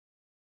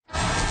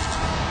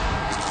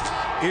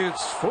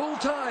It's full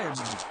time.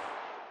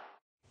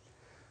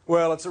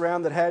 Well, it's a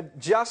round that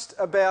had just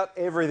about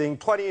everything.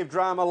 Plenty of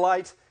drama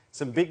late,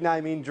 some big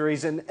name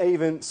injuries and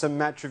even some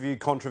match review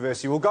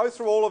controversy. We'll go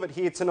through all of it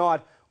here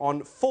tonight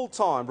on Full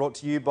Time, brought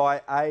to you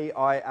by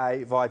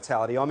AIA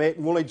Vitality. I'm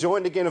Ayrton Woolley,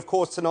 joined again, of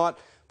course, tonight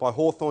by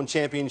Hawthorn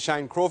champion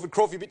Shane Crawford.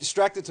 Crawford, a bit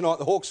distracted tonight.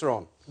 The Hawks are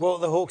on. Well,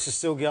 the Hawks are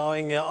still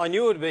going. I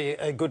knew it would be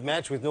a good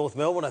match with North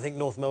Melbourne. I think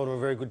North Melbourne are a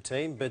very good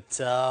team, but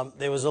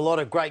there was a lot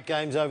of great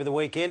games over the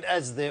weekend,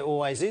 as there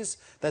always is.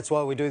 That's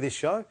why we do this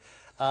show.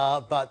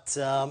 But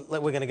we're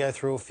going to go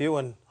through a few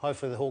and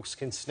hopefully the Hawks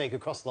can sneak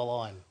across the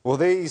line. Well,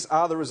 these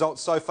are the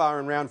results so far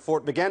in round 4.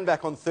 It began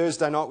back on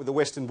Thursday night with the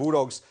Western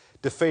Bulldogs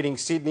defeating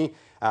Sydney.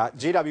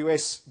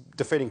 GWS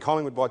defeating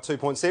Collingwood by 2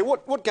 points there.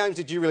 What games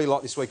did you really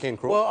like this weekend,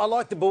 Crawford? Well, I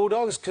like the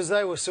Bulldogs because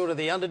they were sort of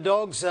the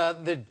underdogs.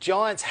 The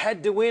Giants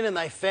had to win and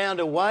they found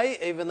a way,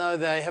 even though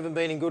they haven't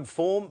been in good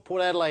form.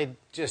 Port Adelaide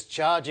just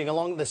charging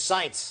along. The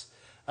Saints.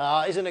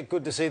 Isn't it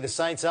good to see the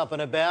Saints up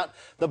and about?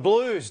 The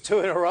Blues,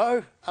 2 in a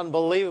row.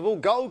 Unbelievable.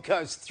 Gold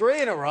Coast,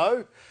 3 in a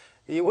row.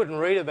 You wouldn't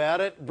read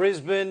about it.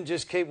 Brisbane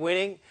just keep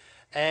winning.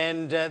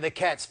 And the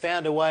Cats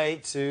found a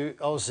way to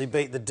obviously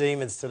beat the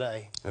Demons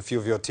today. A few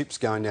of your tips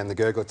going down the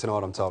gurgler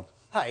tonight, I'm told.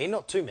 Hey,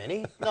 not too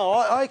many. No,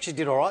 I actually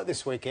did all right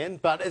this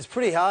weekend, but it's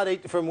pretty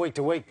hard from week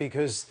to week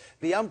because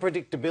the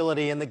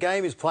unpredictability and the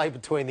game is played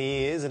between the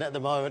ears, and at the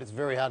moment it's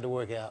very hard to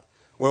work out.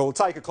 Well, we'll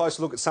take a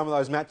closer look at some of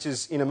those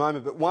matches in a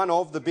moment, but one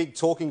of the big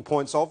talking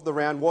points of the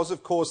round was,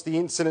 of course, the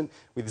incident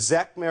with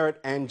Zach Merrett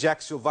and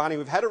Jack Silvani.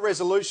 We've had a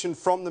resolution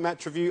from the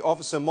match review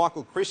officer,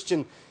 Michael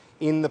Christian,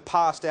 in the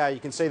past hour. You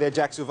can see there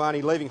Jack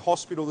Silvani leaving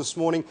hospital this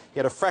morning. He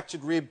had a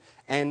fractured rib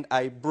and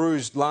a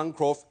bruised lung,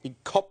 Crawford. He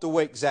copped a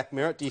week, Zach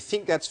Merrett. Do you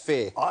think that's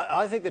fair?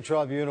 I think the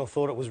tribunal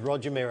thought it was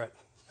Roger Merrett.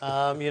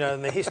 You know,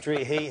 in the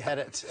history he had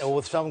it, or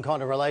with some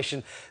kind of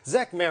relation.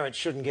 Zach Merrett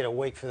shouldn't get a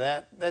week for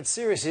that. That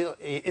seriously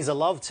is a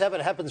love tap.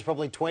 It happens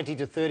probably 20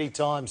 to 30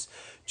 times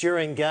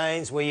during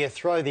games where you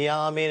throw the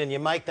arm in and you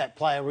make that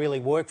player really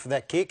work for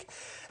that kick.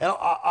 And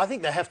I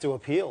think they have to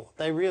appeal.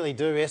 They really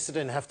do.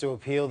 Essendon have to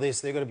appeal this.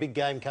 They've got a big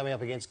game coming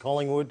up against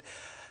Collingwood.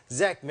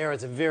 Zach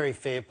Merrett's a very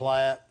fair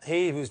player.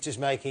 He was just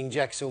making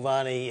Jack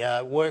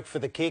Silvani work for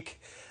the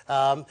kick.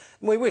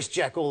 We wish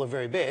Jack all the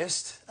very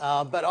best,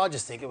 but I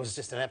just think it was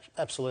just an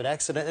absolute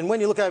accident. And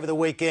when you look over the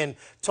weekend,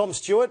 Tom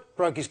Stewart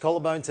broke his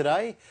collarbone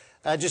today,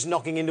 just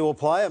knocking into a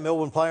player, a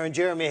Melbourne player, and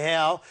Jeremy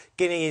Howe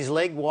getting his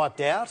leg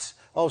wiped out.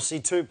 Obviously,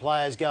 2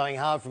 players going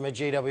hard from a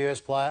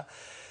GWS player.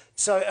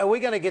 So are we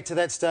going to get to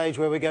that stage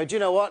where we go, do you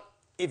know what?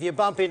 If you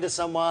bump into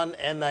someone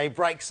and they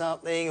break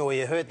something or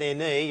you hurt their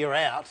knee, you're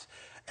out.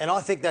 And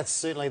I think that's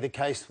certainly the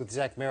case with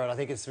Zach Merrett. I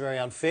think it's very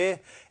unfair.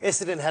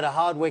 Essendon had a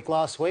hard week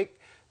last week.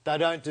 They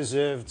don't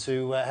deserve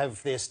to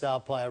have their star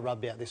player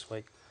rubbed out this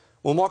week.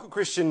 Well, Michael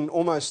Christian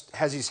almost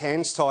has his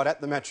hands tied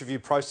at the match review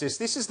process.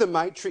 This is the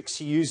matrix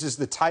he uses,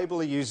 the table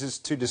he uses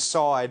to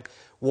decide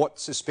what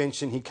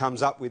suspension he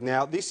comes up with.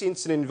 Now, this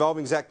incident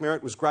involving Zach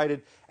Merrett was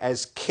graded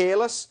as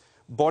careless,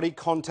 body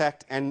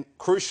contact and,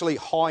 crucially,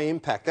 high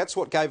impact. That's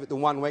what gave it the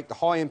 1 week. The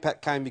high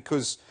impact came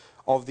because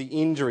of the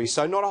injury.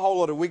 So not a whole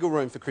lot of wiggle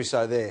room for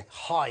Chriso there.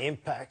 High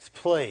impact,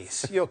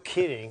 please. You're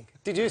kidding.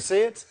 Did you see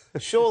it?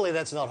 Surely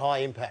that's not high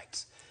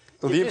impact.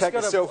 Well, the impact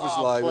itself was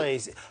low.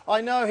 Please.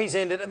 I know he's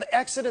ended, and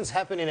accidents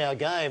happen in our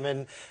game,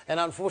 and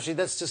unfortunately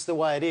that's just the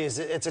way it is.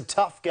 It's a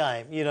tough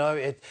game, you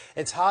know.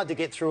 It's hard to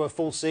get through a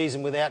full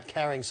season without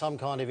carrying some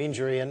kind of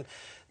injury, and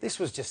this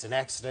was just an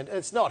accident.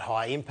 It's not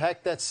high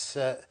impact. It's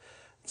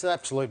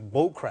absolute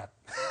bullcrap.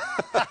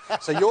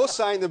 So you're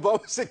saying the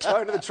Bombers are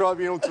going to the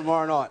tribunal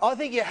tomorrow night? I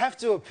think you have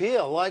to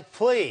appeal. Like,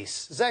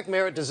 please, Zach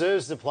Merrett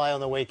deserves to play on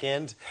the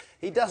weekend.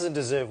 He doesn't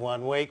deserve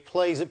 1 week.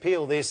 Please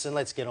appeal this and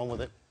let's get on with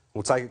it.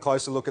 We'll take a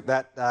closer look at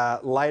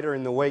that later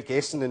in the week.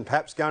 Essendon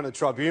perhaps going to the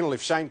tribunal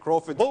if Shane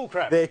Crawford,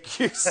 their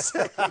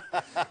QC.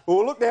 Well,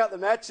 we'll look now at the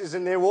matches,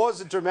 and there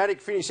was a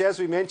dramatic finish, as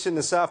we mentioned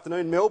this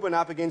afternoon. Melbourne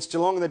up against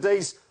Geelong, and the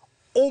D's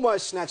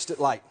almost snatched it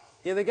late.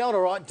 Yeah, they're going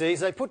all right,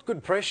 D's. They put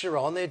good pressure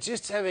on. They're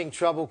just having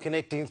trouble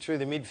connecting through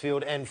the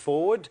midfield and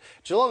forward.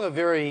 Geelong are a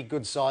very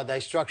good side.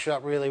 They structure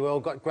up really well,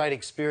 got great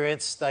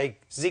experience. They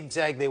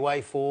zigzag their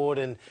way forward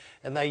and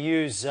they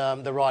use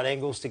the right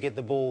angles to get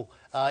the ball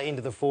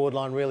into the forward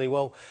line really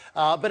well.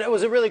 But it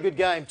was a really good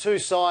game. 2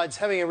 sides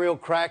having a real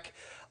crack.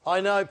 I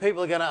know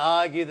people are going to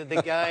argue that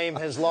the game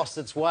has lost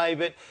its way,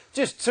 but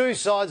just 2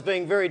 sides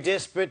being very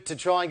desperate to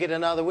try and get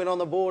another win on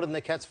the board, and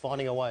the Cats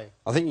finding a way.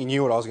 I think you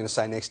knew what I was going to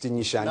say next, didn't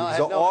you, Shane? No, I had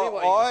no idea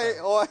what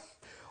you were saying.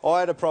 I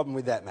had a problem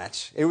with that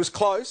match. It was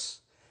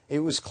close. It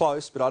was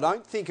close, but I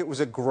don't think it was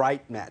a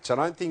great match. I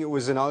don't think it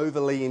was an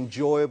overly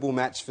enjoyable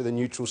match for the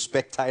neutral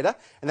spectator.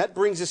 And that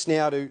brings us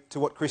now to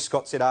what Chris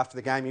Scott said after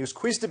the game. He was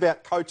quizzed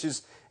about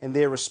coaches and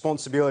their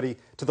responsibility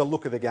to the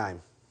look of the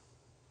game.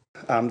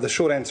 The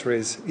short answer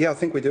is, yeah, I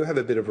think we do have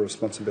a bit of a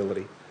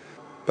responsibility.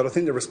 But I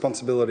think the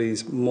responsibility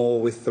is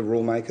more with the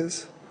rule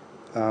makers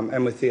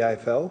and with the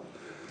AFL.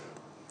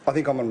 I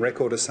think I'm on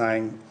record as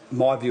saying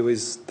my view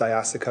is they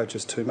ask the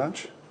coaches too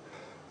much.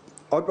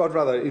 I'd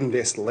rather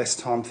invest less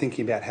time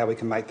thinking about how we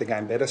can make the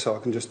game better so I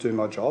can just do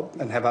my job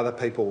and have other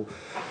people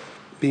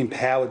be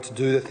empowered to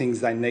do the things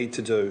they need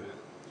to do.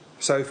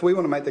 So if we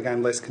want to make the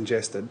game less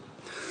congested,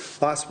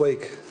 last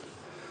week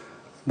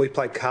we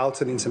played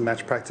Carlton in some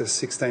match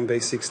practice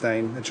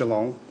 16v16 at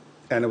Geelong,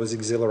 and it was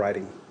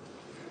exhilarating.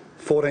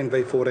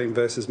 14v14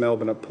 versus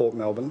Melbourne at Port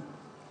Melbourne,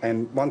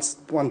 and once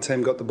one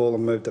team got the ball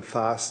and moved it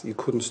fast, you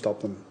couldn't stop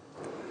them.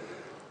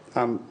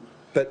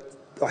 But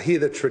I hear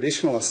the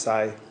traditionalists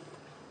say,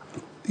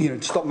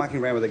 stop mucking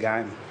around with the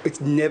game. It's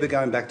never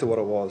going back to what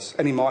it was.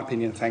 And in my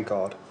opinion, thank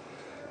God.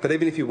 But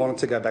even if you wanted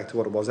to go back to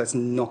what it was, that's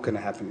not going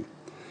to happen.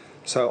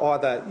 So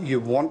either you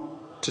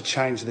want to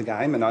change the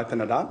game and open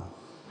it up,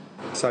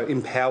 so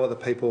empower the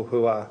people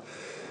who are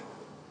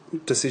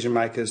decision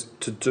makers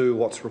to do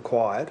what's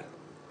required,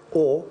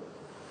 or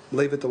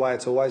leave it the way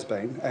it's always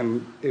been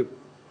and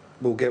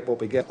we'll get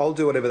what we get. I'll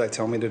do whatever they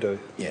tell me to do.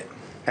 Yeah.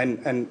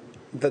 And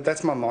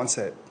that's my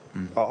mindset.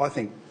 I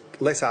think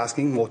less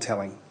asking, more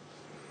telling.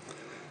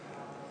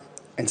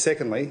 And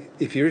secondly,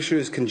 if your issue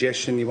is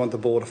congestion, you want the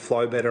ball to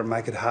flow better and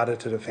make it harder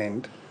to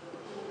defend,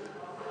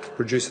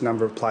 reduce the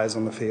number of players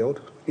on the field,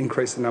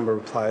 increase the number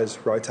of players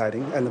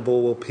rotating, and the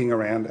ball will ping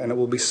around, and it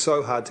will be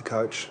so hard to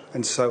coach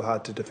and so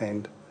hard to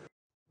defend.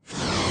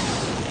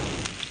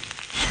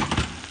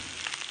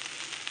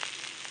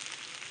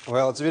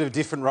 Well, it's a bit of a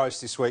different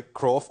roast this week,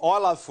 Crawford. I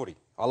love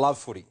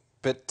footy.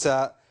 But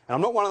and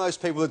I'm not one of those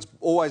people that's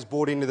always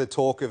bought into the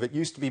talk of it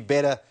used to be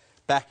better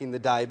back in the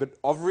day, but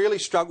I've really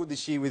struggled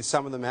this year with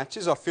some of the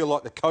matches. I feel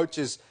like the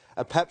coaches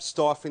are perhaps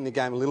stifling the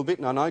game a little bit,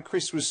 and I know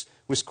Chris was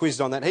quizzed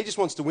on that. He just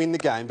wants to win the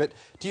game, but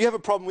do you have a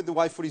problem with the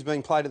way footy's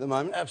being played at the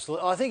moment?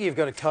 Absolutely. I think you've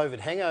got a COVID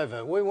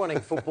hangover. We're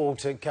wanting football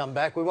to come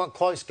back. We want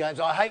close games.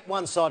 I hate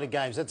one-sided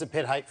games. That's a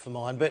pet hate for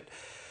mine. But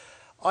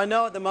I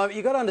know at the moment,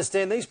 you've got to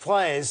understand these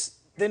players,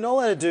 they're not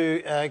allowed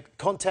to do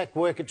contact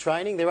work at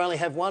training. They only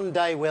have one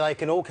day where they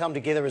can all come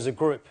together as a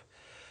group.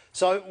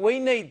 So we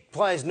need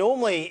players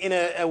normally in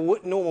a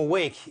normal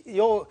week.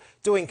 You're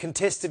doing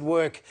contested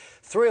work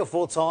 3 or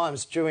 4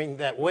 times during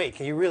that week.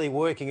 You're really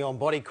working on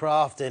body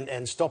craft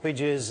and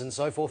stoppages and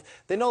so forth.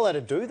 They're not allowed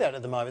to do that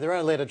at the moment. They're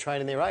only allowed to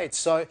train in their eights.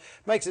 So it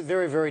makes it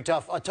very, very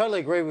tough. I totally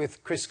agree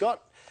with Chris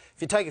Scott.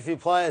 If you take a few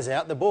players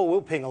out, the ball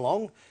will ping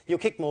along. You'll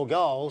kick more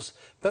goals.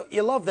 But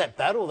you love that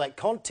battle, that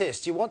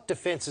contest. You want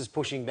defences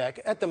pushing back.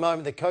 At the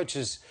moment, the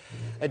coaches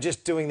are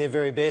just doing their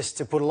very best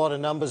to put a lot of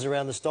numbers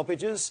around the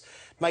stoppages.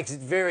 Makes it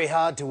very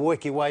hard to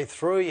work your way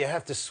through. You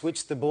have to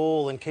switch the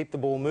ball and keep the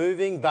ball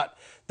moving. But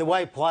the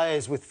way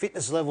players with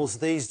fitness levels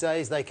these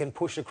days, they can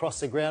push across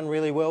the ground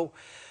really well.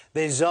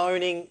 They're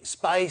zoning,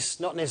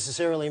 space, not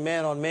necessarily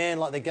man-on-man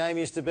like the game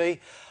used to be.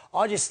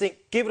 I just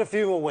think give it a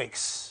few more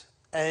weeks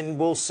and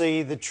we'll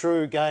see the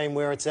true game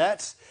where it's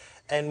at,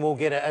 and we'll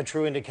get a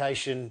true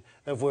indication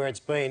of where it's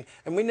been.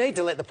 And we need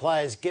to let the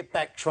players get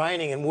back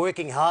training and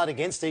working hard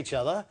against each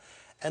other,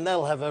 and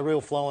that'll have a real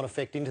flow-on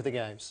effect into the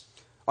games.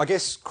 I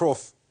guess,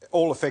 Crawford,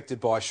 all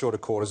affected by shorter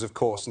quarters, of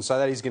course, and so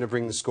that is going to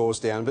bring the scores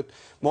down. But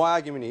my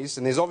argument is,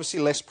 and there's obviously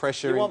less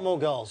pressure... You want more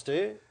goals, do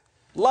you?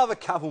 Love a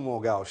couple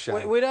more goals,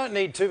 Shane. We don't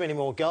need too many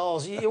more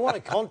goals. You want a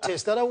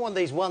contest. I don't want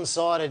these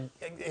one-sided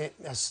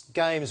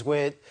games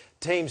where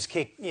teams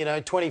kick,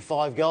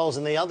 25 goals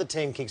and the other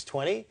team kicks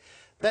 20.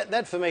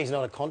 That for me is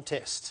not a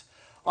contest.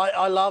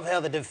 I love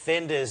how the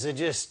defenders are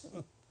just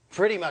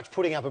pretty much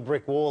putting up a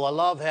brick wall. I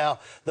love how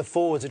the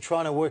forwards are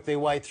trying to work their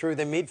way through.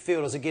 The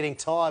midfielders are getting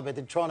tired, but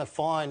they're trying to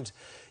find,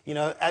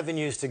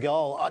 avenues to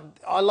goal.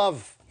 I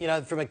love,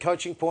 from a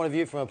coaching point of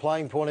view, from a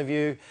playing point of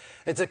view,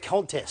 it's a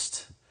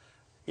contest.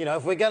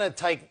 If we're going to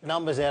take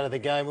numbers out of the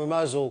game, we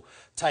might as well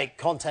take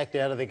contact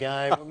out of the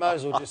game. We might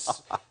as well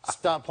just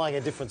start playing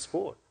a different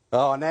sport.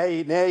 Oh, now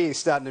you're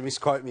starting to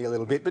misquote me a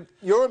little bit. But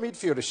you're a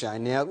midfielder,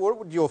 Shane. Now, what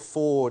would your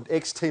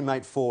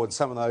ex-teammate forward,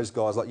 some of those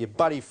guys, like your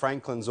Buddy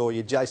Franklins or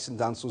your Jason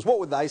Dunstals, what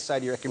would they say,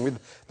 do you reckon, with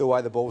the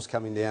way the ball's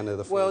coming down to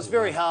the forwards? Well, it's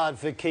very hard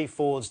for key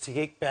forwards to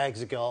kick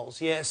bags of goals.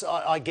 Yes,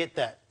 I get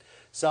that.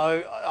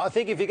 So I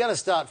think if you're going to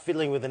start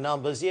fiddling with the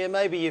numbers,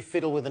 maybe you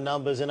fiddle with the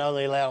numbers and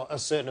only allow a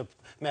certain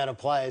amount of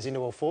players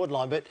into a forward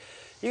line. But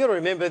you've got to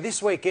remember,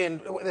 this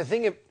weekend, the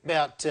thing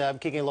about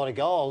kicking a lot of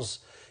goals,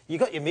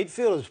 you've got your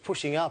midfielders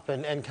pushing up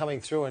and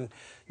coming through, and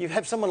you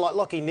have someone like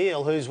Lachie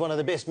Neale, who's one of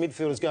the best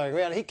midfielders going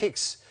around. He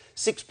kicks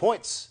 6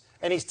 points,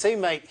 and his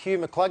teammate Hugh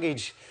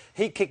McCluggage,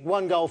 he kicked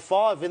 1 goal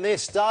 5, and they're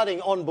starting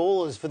on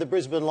ballers for the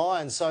Brisbane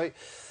Lions. So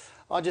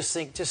I just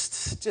think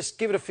just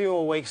give it a few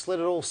more weeks, let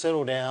it all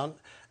settle down,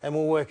 and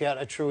we'll work out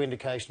a true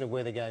indication of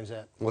where the game's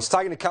at. Well, it's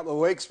taken a couple of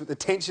weeks, but the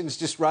tension's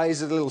just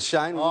raised a little,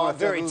 Shane. Oh,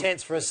 very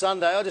tense for a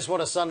Sunday. I just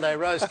want a Sunday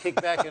roast, kick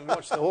back and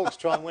watch the Hawks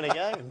try and win a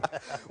game.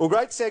 Well,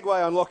 great segue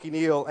on Lachie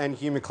Neale and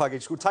Hugh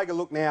McCluggage. We'll take a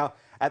look now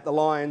at the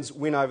Lions'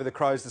 win over the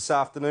Crows this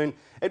afternoon.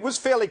 It was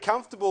fairly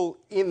comfortable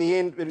in the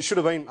end, but it should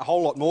have been a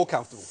whole lot more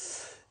comfortable.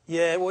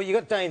 Yeah, well, you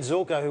got Dane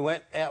Zorko, who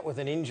went out with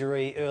an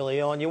injury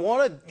early on. You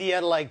wanted the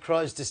Adelaide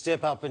Crows to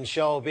step up and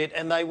show a bit,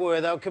 and they were.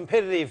 They were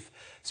competitive,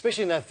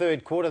 especially in that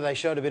third quarter. They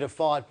showed a bit of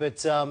fight. But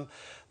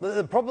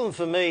the problem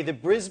for me, the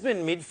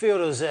Brisbane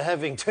midfielders are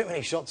having too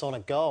many shots on a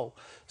goal.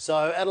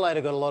 So Adelaide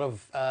have got a lot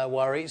of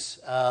worries.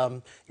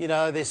 You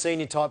know, their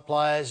senior-type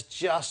players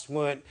just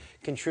weren't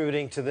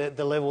contributing to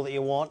the level that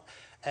you want.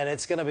 And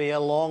it's going to be a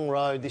long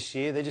road this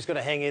year. They're just got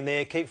to hang in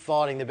there, keep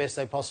fighting the best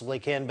they possibly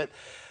can. But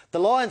the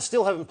Lions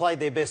still haven't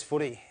played their best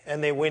footy,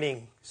 and they're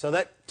winning. So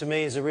that, to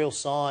me, is a real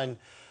sign.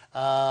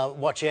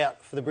 Watch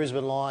out for the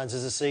Brisbane Lions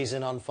as the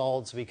season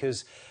unfolds,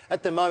 because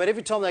at the moment,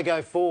 every time they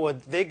go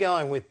forward, they're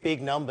going with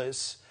big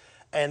numbers,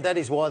 and that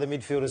is why the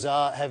midfielders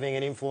are having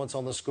an influence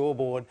on the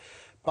scoreboard.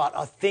 But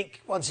I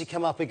think once you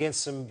come up against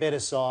some better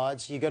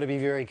sides, you've got to be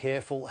very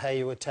careful how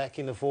you attack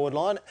in the forward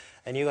line,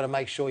 and you've got to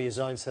make sure your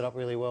zone's set up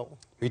really well.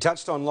 We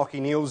touched on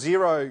Lachie Neale,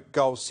 0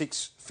 goals,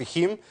 6 for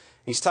him.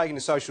 He's taken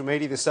to social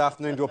media this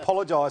afternoon to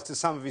apologise to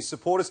some of his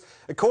supporters.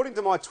 According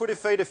to my Twitter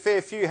feed, a fair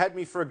few had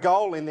me for a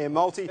goal in their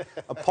multi.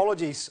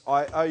 Apologies,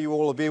 I owe you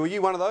all a beer. Were you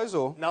one of those,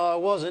 or? No, I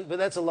wasn't, but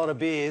that's a lot of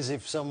beers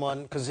if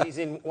someone... Because he's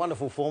in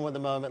wonderful form at the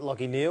moment,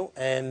 Lachie Neale,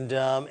 and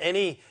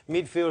any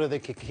midfielder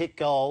that can kick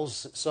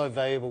goals is so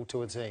valuable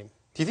to a team.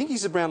 Do you think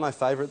he's a Brownlow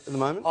favourite at the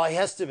moment? Oh, he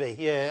has to be,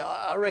 yeah.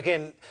 I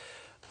reckon...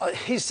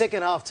 His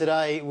second half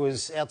today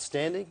was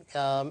outstanding.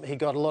 He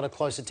got a lot of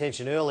close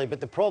attention early,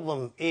 but the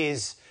problem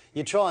is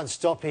you try and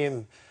stop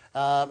him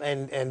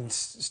and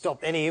stop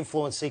any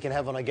influence he can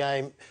have on a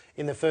game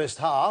in the first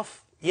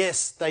half.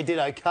 Yes, they did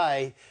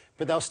okay,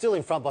 but they were still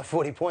in front by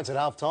 40 points at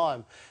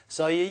half-time.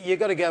 So you've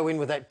got to go in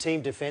with that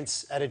team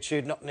defence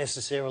attitude, not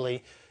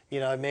necessarily,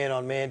 you know,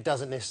 man-on-man.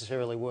 Doesn't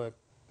necessarily work.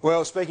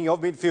 Well, speaking of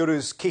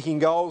midfielders kicking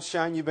goals,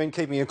 Shane, you've been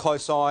keeping a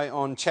close eye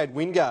on Chad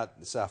Wingard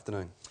this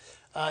afternoon.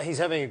 He's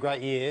having a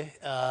great year.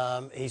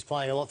 He's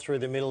playing a lot through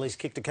the middle. He's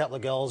kicked a couple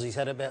of goals. He's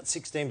had about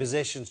 16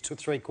 possessions, took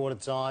three-quarter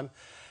time.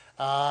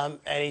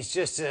 And he's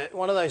just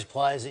one of those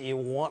players that you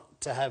want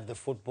to have the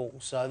football.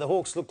 So the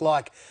Hawks look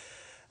like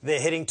they're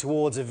heading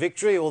towards a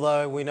victory,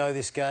 although we know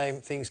this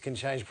game, things can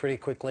change pretty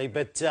quickly.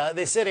 But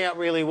they're setting up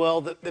really well.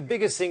 The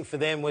biggest thing for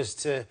them was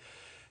to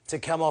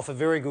come off a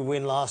very good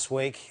win last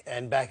week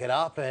and back it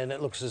up, and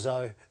it looks as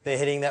though they're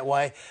heading that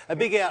way. A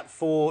big out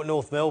for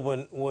North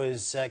Melbourne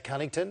was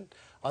Cunnington.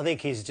 I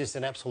think he's just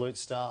an absolute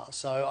star.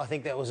 So I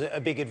think that was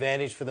a big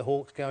advantage for the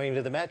Hawks going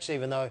into the match,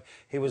 even though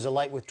he was a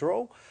late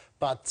withdrawal.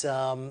 But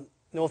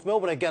North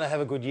Melbourne are going to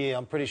have a good year.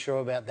 I'm pretty sure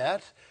about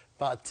that.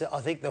 But I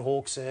think the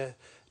Hawks are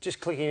just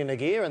clicking into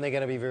gear, and they're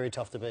going to be very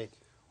tough to beat.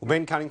 Well,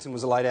 Ben Cunnington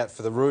was a laid out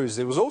for the Roos.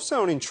 There was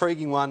also an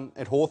intriguing one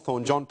at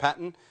Hawthorn. John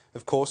Patton,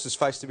 of course, has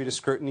faced a bit of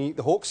scrutiny.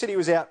 The Hawks said he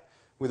was out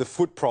with a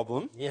foot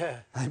problem. Yeah.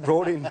 They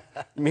brought in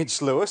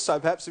Mitch Lewis, so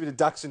perhaps a bit of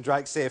ducks and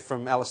drakes there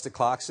from Alistair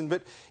Clarkson.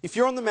 But if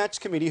you're on the match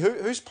committee,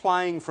 who's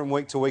playing from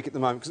week to week at the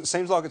moment? Because it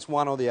seems like it's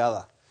one or the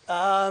other.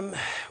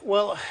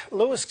 Well,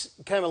 Lewis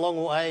came a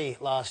long way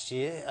last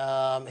year.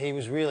 He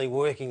was really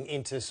working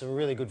into some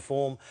really good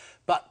form.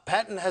 But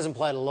Patton hasn't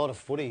played a lot of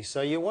footy,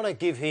 so you want to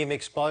give him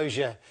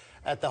exposure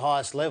at the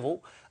highest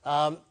level.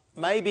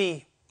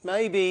 Maybe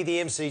the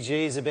MCG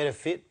is a better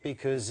fit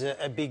because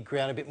a big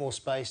ground, a bit more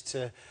space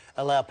to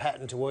allow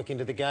Patton to work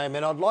into the game.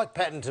 And I'd like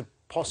Patton to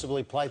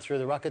possibly play through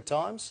the ruck at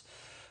times.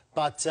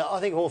 But I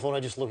think Hawthorn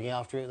are just looking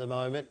after it at the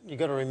moment. You've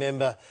got to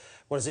remember,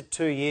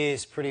 2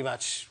 years pretty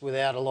much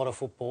without a lot of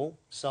football.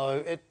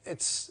 So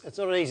it's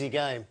not an easy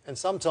game. And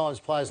sometimes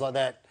players like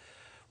that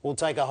will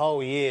take a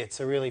whole year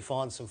to really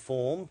find some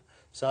form.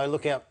 So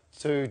look out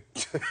to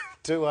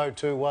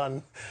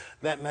 2021.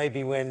 That may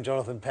be when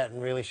Jonathan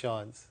Patton really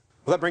shines.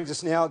 Well, that brings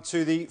us now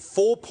to the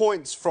 4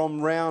 points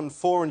from round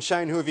 4. And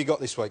Shane, who have you got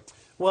this week?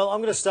 Well,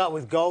 I'm going to start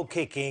with goal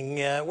kicking.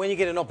 When you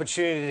get an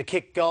opportunity to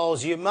kick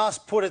goals, you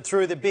must put it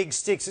through the big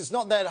sticks. It's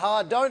not that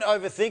hard. Don't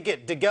overthink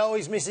it. De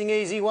Goey's missing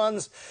easy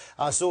ones.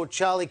 I saw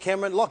Charlie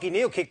Cameron. Lachie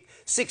Neale kicked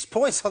 6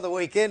 points on the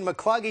weekend.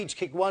 McCluggage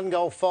kicked 1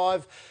 goal,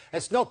 5.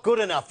 It's not good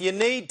enough. You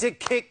need to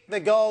kick the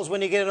goals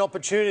when you get an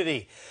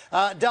opportunity.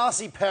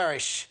 Darcy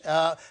Parish,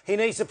 he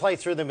needs to play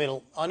through the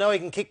middle. I know he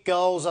can kick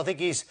goals. I think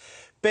his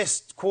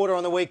best quarter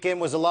on the weekend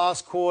was the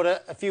last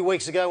quarter. A few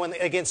weeks ago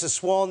against the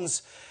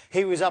Swans,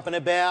 he was up and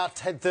about,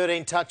 had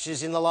 13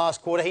 touches in the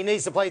last quarter. He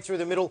needs to play through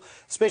the middle,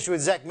 especially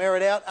with Zach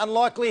Merrett out.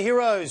 Unlikely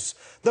heroes.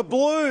 The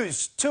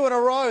Blues, 2 in a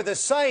row. The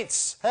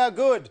Saints, how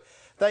good.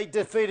 They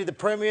defeated the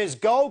Premiers.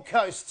 Gold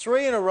Coast,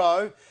 3 in a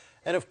row.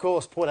 And, of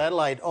course, Port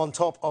Adelaide on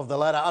top of the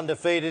ladder,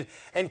 undefeated.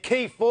 And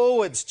key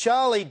forwards,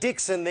 Charlie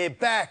Dixon, they're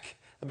back.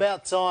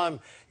 About time.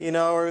 You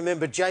know, I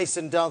remember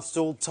Jason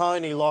Dunstall,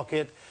 Tony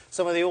Lockett,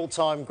 some of the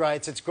all-time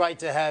greats. It's great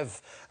to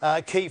have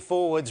key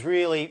forwards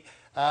really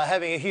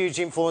having a huge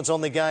influence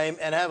on the game.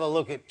 And have a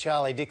look at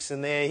Charlie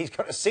Dixon there. He's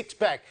got a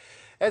six-pack.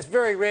 That's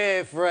very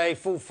rare for a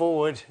full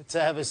forward to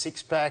have a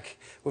six-pack.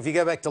 Well, if you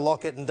go back to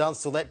Lockett and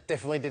Dunstall, that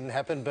definitely didn't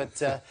happen.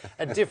 But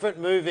a different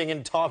moving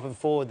and type of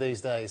forward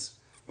these days.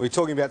 We're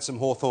talking about some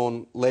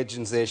Hawthorn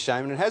legends there,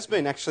 Shane. And it has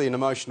been actually an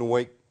emotional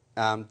week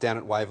down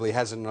at Waverley,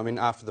 hasn't it? I mean,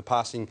 after the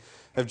passing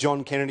of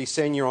John Kennedy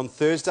Sr. on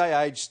Thursday,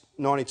 aged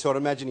 92, I'd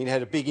imagine he'd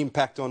had a big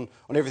impact on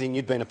everything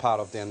you'd been a part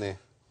of down there.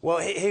 Well,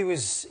 he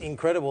was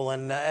incredible,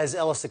 and as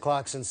Alistair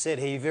Clarkson said,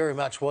 he very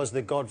much was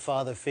the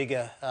godfather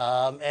figure,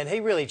 and he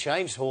really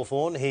changed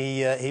Hawthorn.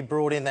 He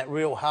brought in that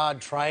real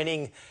hard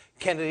training.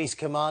 Kennedy's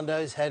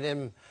commandos had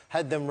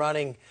them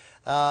running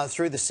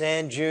through the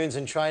sand dunes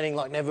and training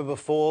like never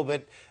before,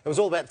 but it was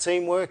all about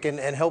teamwork and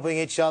helping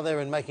each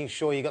other and making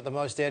sure you got the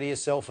most out of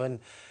yourself. And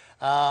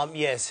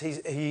yes,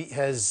 he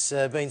has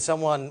been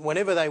someone,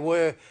 whenever they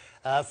were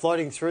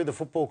floating through the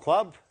football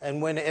club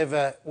and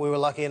whenever we were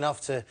lucky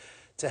enough to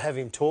have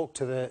him talk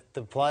to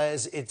the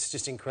players, it's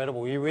just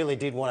incredible. You really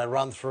did want to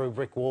run through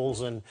brick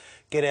walls and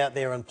get out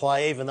there and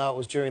play, even though it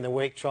was during the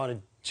week, trying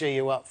to gee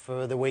you up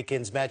for the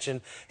weekend's match. And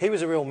he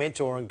was a real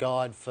mentor and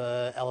guide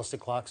for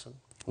Alistair Clarkson.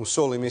 Well,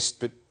 sorely missed,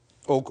 but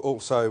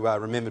also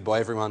remembered by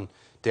everyone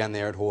down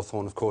there at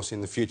Hawthorn, of course,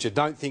 in the future.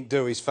 Don't think,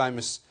 do, his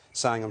famous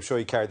saying. I'm sure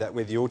you carried that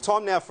with you. Well,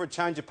 time now for a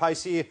change of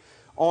pace here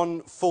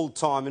on Full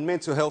Time. And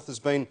mental health has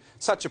been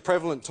such a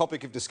prevalent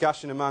topic of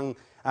discussion among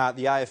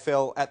the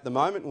AFL at the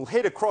moment. We'll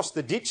head across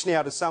the ditch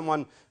now to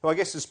someone who I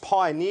guess has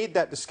pioneered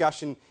that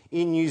discussion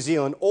in New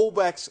Zealand, All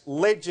Blacks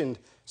legend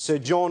Sir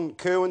John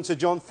Kirwan. Sir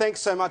John, thanks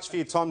so much for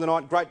your time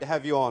tonight. Great to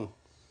have you on.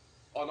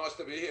 Oh, nice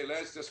to be here,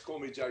 lads. Just call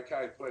me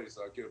JK, please.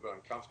 I get a bit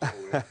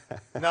uncomfortable.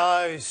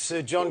 No,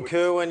 Sir John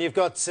Kirwan. You've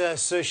got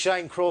Sir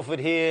Shane Crawford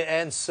here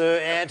and Sir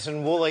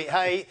Ayrton Woolley.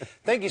 Hey,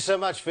 thank you so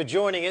much for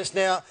joining us.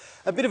 Now,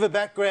 a bit of a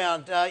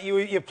background.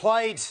 You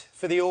played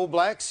for the All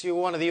Blacks. You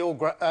were one of the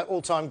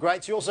all-time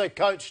greats. You also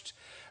coached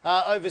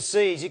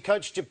overseas. You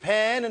coached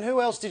Japan, and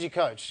who else did you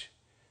coach?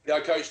 Yeah, I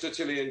coached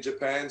Italy and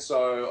Japan.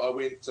 So I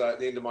went at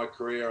the end of my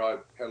career. I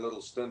had a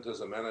little stint as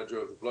a manager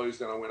of the Blues.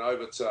 Then I went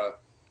over to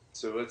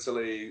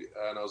Italy,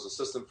 and I was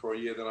assistant for a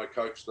year. Then I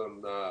coached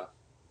them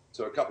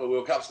to a couple of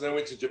World Cups, and then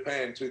went to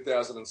Japan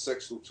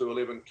 2006 till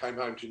 2011. Came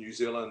home to New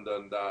Zealand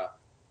and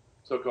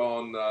took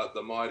on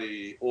the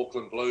mighty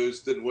Auckland Blues.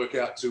 Didn't work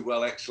out too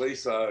well, actually,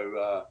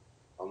 so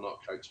I'm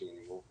not coaching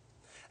anymore.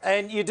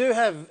 And you do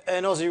have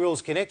an Aussie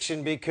Rules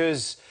connection,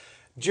 because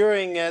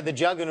during the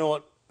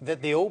juggernaut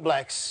that the All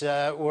Blacks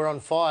were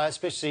on fire,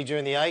 especially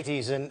during the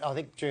 80s and I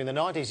think during the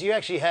 90s, you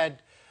actually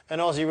had an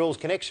Aussie Rules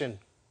connection.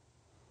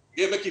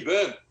 Yeah, Mickey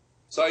Byrne.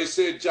 So he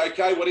said,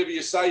 JK, whatever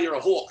you say, you're a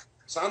hawk,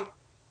 son.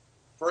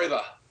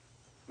 Forever.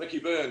 Mickey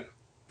Byrne.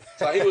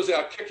 So he was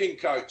our kicking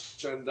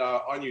coach, and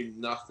I knew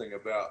nothing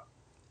about,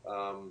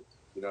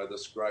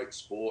 this great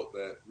sport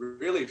that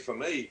really, for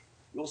me,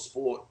 your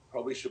sport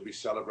probably should be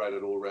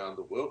celebrated all around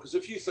the world. Because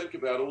if you think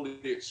about all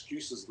the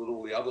excuses that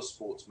all the other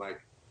sports make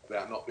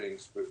about not being,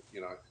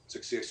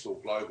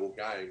 successful global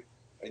game,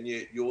 and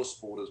yet your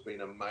sport has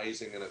been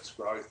amazing in its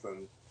growth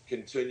and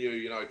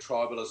continue,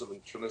 tribalism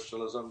and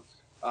traditionalism.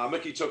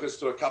 Mickey took us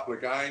to a couple of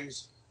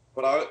games,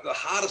 but the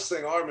hardest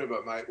thing I remember,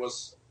 mate,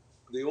 was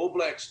the All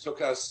Blacks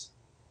took us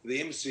to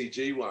the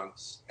MCG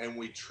once, and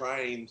we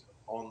trained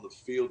on the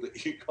field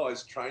that you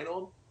guys train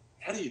on.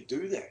 How do you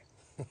do that?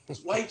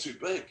 It's way too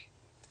big.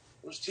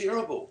 It was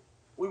terrible.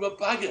 We were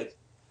buggered.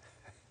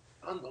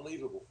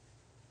 Unbelievable.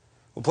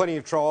 Well, plenty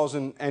of trials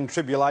and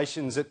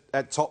tribulations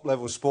at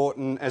top-level sport,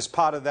 and as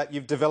part of that,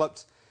 you've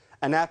developed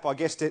an app, I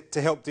guess,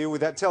 to help deal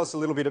with that. Tell us a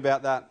little bit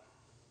about that.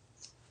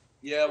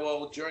 Yeah,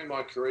 well, during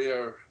my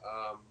career,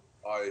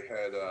 I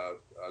had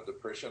a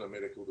depression, a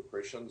medical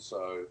depression.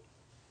 So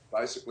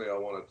basically, I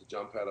wanted to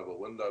jump out of a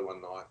window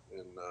one night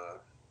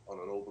on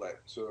an All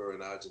Black tour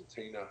in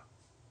Argentina.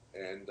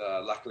 And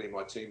luckily,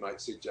 my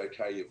teammate said,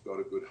 JK, you've got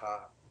a good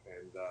heart.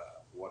 And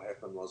what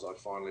happened was I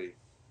finally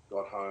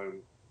got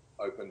home,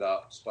 opened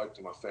up, spoke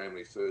to my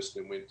family first,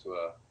 then went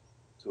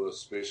to a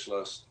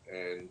specialist,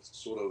 and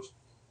sort of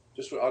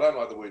I don't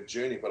like the word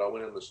journey, but I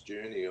went on this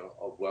journey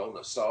of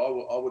wellness.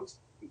 So I would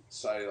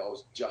say I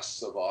was just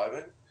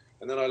surviving.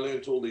 And then I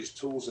learned all these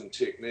tools and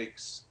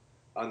techniques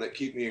that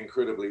keep me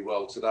incredibly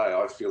well today.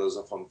 I feel as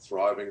if I'm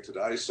thriving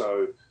today.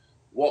 So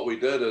what we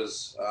did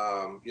is,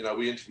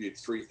 we interviewed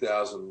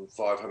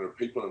 3,500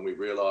 people, and we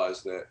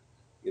realized that,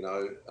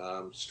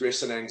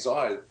 stress and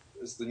anxiety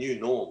is the new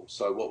norm.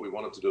 So what we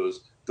wanted to do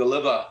is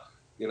deliver,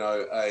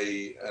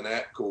 an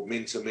app called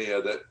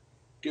Mentomere that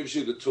gives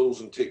you the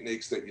tools and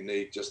techniques that you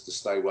need just to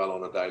stay well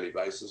on a daily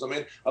basis. I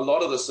mean, a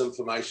lot of this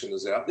information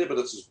is out there, but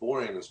it's as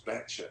boring as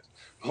batshit.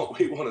 What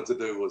we wanted to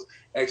do was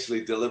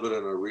actually deliver it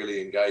in a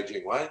really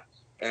engaging way.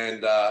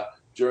 And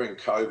during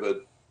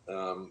COVID,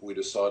 we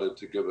decided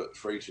to give it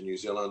free to New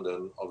Zealand,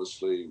 and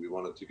obviously we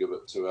wanted to give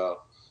it to our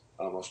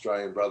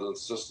Australian brothers and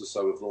sisters,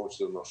 so we've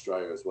launched it in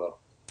Australia as well.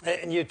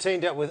 And you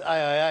teamed up with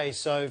AIA,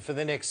 so for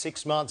the next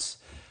 6 months,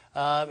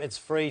 it's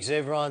free to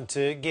everyone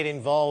to get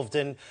involved.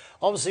 And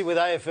obviously with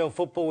AFL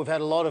football, we've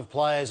had a lot of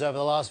players over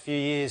the last few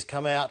years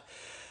come out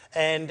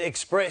and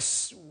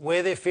express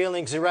where their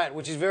feelings are at,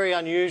 which is very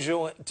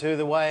unusual to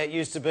the way it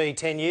used to be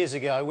 10 years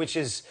ago, which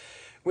is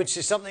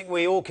something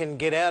we all can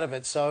get out of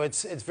it. So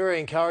it's very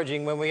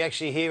encouraging when we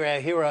actually hear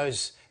our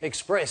heroes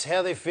express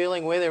how they're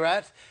feeling, where they're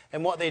at,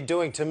 and what they're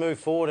doing to move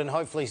forward and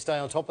hopefully stay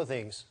on top of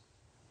things.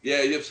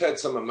 Yeah, you've had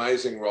some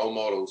amazing role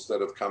models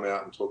that have come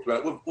out and talked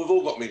about it. We've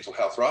all got mental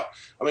health, right?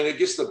 I mean, I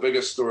guess the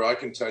biggest story I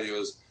can tell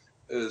you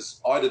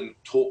is I didn't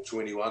talk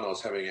to anyone. I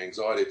was having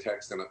anxiety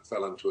attacks, and it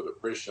fell into a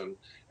depression.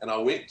 And I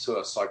went to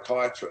a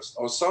psychiatrist.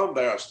 I was so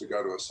embarrassed to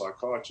go to a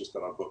psychiatrist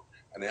that I booked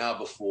an hour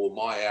before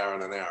my hour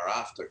and an hour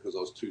after because I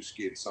was too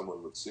scared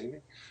someone would see me.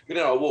 You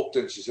know, I walked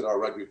in, she said, "Oh,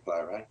 rugby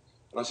player, eh?"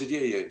 And I said,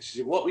 yeah. She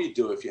said, "What would you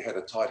do if you had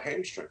a tight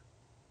hamstring?"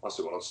 I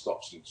said, "Well, I'd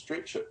stop and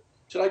stretch it."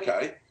 She said,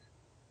 "Okay.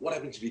 What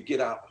happens if you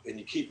get up and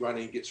you keep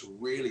running, it gets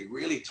really,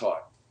 really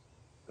tight?"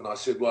 And I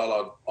said,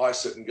 "Well, I'd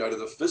ice it and go to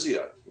the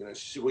physio." You know,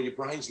 she said, "Well, your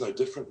brain's no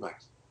different, mate."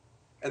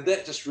 And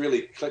that just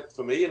really clicked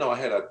for me. You know, I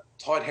had a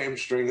tight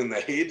hamstring in the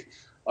head.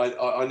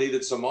 I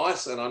needed some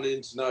ice, and I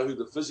needed to know who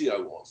the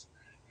physio was.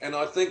 And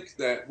I think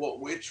that what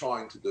we're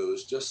trying to do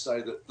is just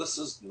say that this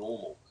is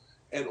normal.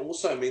 And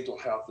also mental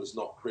health is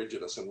not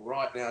prejudice. And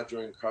right now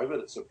during COVID,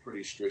 it's a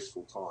pretty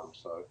stressful time.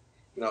 So,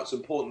 you know, it's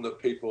important that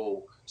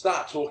people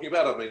start talking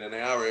about it. I mean, in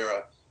our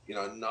era, you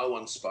know, no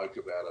one spoke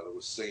about it. It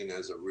was seen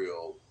as a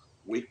real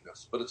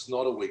weakness, but it's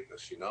not a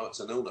weakness, you know,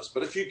 it's an illness.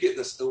 But if you get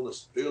this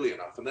illness early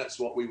enough, and that's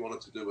what we wanted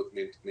to do with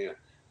Mentamere,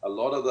 a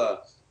lot of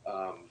the,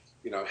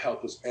 you know,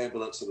 help is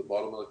ambulance at the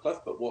bottom of the cliff,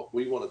 but what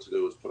we wanted to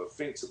do is put a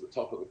fence at the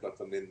top of the cliff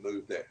and then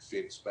move that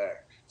fence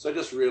back. So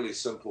just really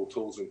simple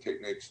tools and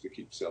techniques to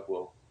keep yourself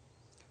well.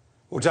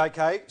 Well,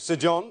 JK, Sir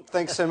John,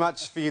 thanks so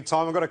much for your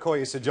time. I've got to call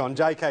you Sir John.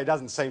 JK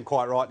doesn't seem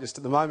quite right just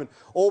at the moment.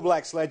 All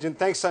Blacks legend,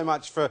 thanks so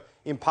much for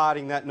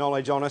imparting that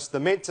knowledge on us. The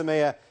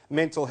Mentamere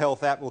mental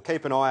health app, we'll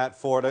keep an eye out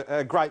for it.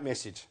 A great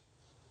message.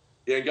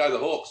 Yeah, go the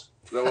Hawks.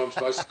 Is that what I'm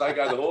supposed to say?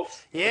 Go the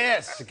Hawks?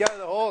 Yes, go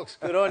the Hawks.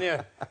 Good on you.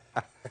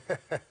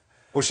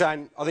 Well,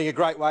 Shane, I think a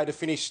great way to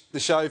finish the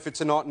show for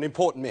tonight, an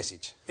important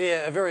message.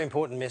 Yeah, a very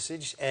important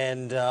message,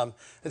 and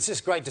it's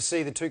just great to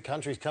see the two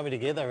countries coming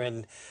together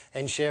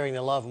and sharing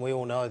the love. And we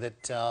all know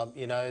that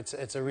you know,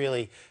 it's a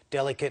really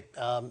delicate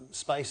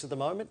space at the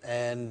moment.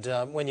 And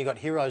when you've got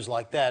heroes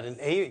like that, and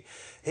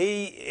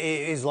he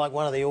is like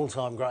one of the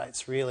all-time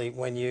greats, really,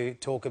 when you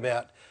talk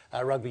about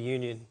rugby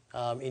union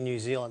in New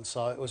Zealand.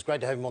 So it was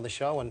great to have him on the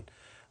show, and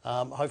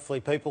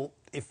hopefully people,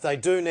 if they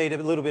do need a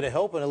little bit of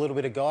help and a little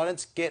bit of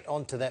guidance, get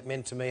onto that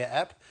Mentamere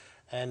app,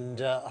 and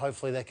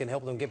hopefully that can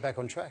help them get back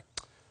on track.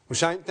 Well,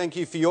 Shane, thank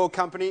you for your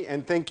company,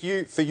 and thank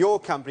you for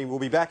your company. We'll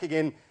be back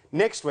again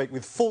next week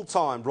with Full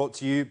Time, brought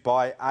to you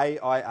by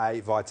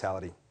AIA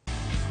Vitality.